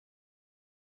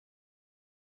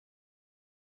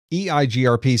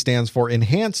EIGRP stands for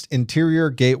Enhanced Interior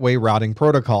Gateway Routing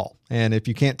Protocol. And if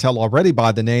you can't tell already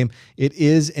by the name, it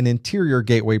is an interior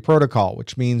gateway protocol,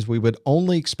 which means we would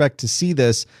only expect to see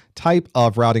this type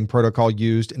of routing protocol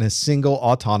used in a single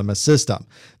autonomous system.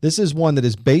 This is one that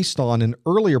is based on an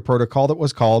earlier protocol that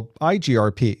was called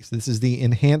IGRP. So this is the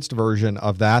enhanced version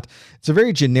of that. It's a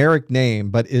very generic name,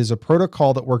 but is a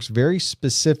protocol that works very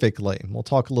specifically. We'll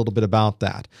talk a little bit about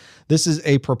that. This is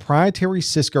a proprietary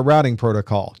Cisco routing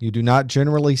protocol. You do not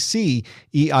generally see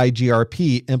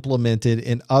EIGRP implemented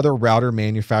in other router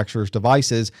manufacturers'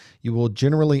 devices. You will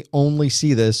generally only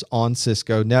see this on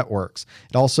Cisco networks.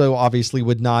 It also obviously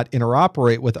would not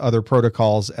interoperate with other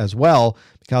protocols as well,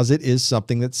 because it is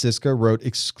something that Cisco wrote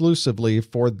exclusively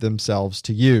for themselves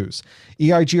to use.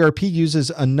 EIGRP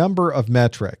uses a number of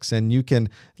metrics, and you can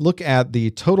look at the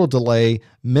total delay,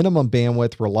 minimum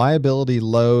bandwidth, reliability,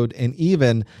 load, and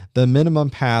even the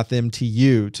minimum path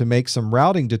MTU to make some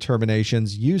routing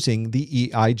determinations using the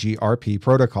EIGRP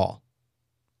protocol.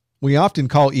 We often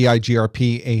call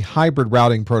EIGRP a hybrid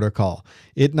routing protocol.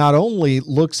 It not only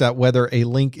looks at whether a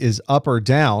link is up or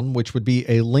down, which would be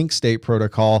a link state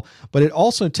protocol, but it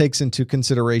also takes into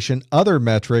consideration other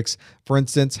metrics, for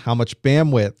instance, how much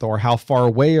bandwidth or how far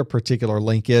away a particular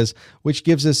link is, which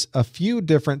gives us a few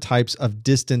different types of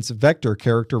distance vector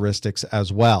characteristics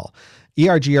as well.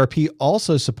 EIGRP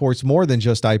also supports more than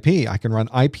just IP. I can run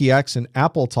IPX and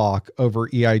AppleTalk over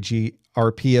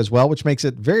EIGRP as well, which makes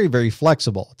it very, very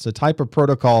flexible. It's a type of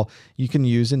protocol you can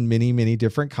use in many, many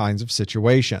different kinds of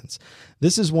situations.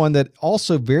 This is one that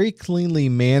also very cleanly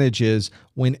manages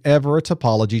whenever a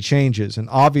topology changes. And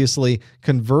obviously,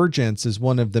 convergence is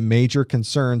one of the major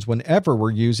concerns whenever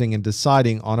we're using and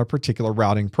deciding on a particular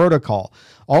routing protocol.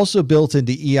 Also built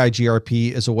into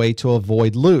EIGRP is a way to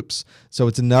avoid loops. So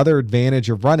it's another advantage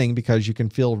of running, because you can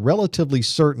feel relatively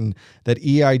certain that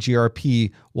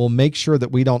EIGRP will make sure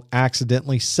that we don't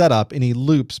accidentally set up any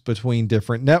loops between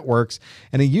different networks.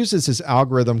 And it uses this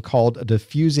algorithm called a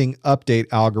diffusing update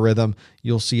algorithm.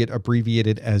 You'll see it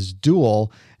abbreviated as DUAL,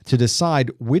 to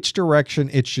decide which direction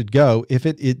it should go if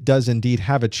it does indeed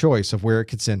have a choice of where it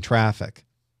could send traffic.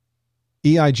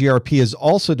 EIGRP is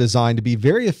also designed to be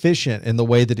very efficient in the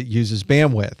way that it uses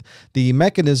bandwidth. The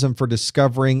mechanism for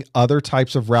discovering other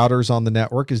types of routers on the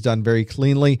network is done very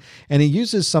cleanly, and it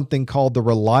uses something called the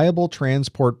Reliable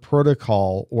Transport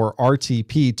Protocol, or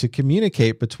RTP, to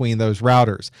communicate between those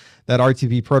routers. That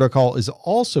RTP protocol is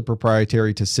also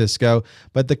proprietary to Cisco,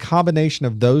 but the combination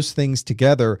of those things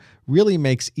together really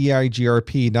makes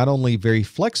EIGRP not only very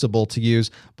flexible to use,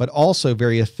 but also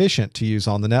very efficient to use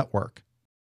on the network.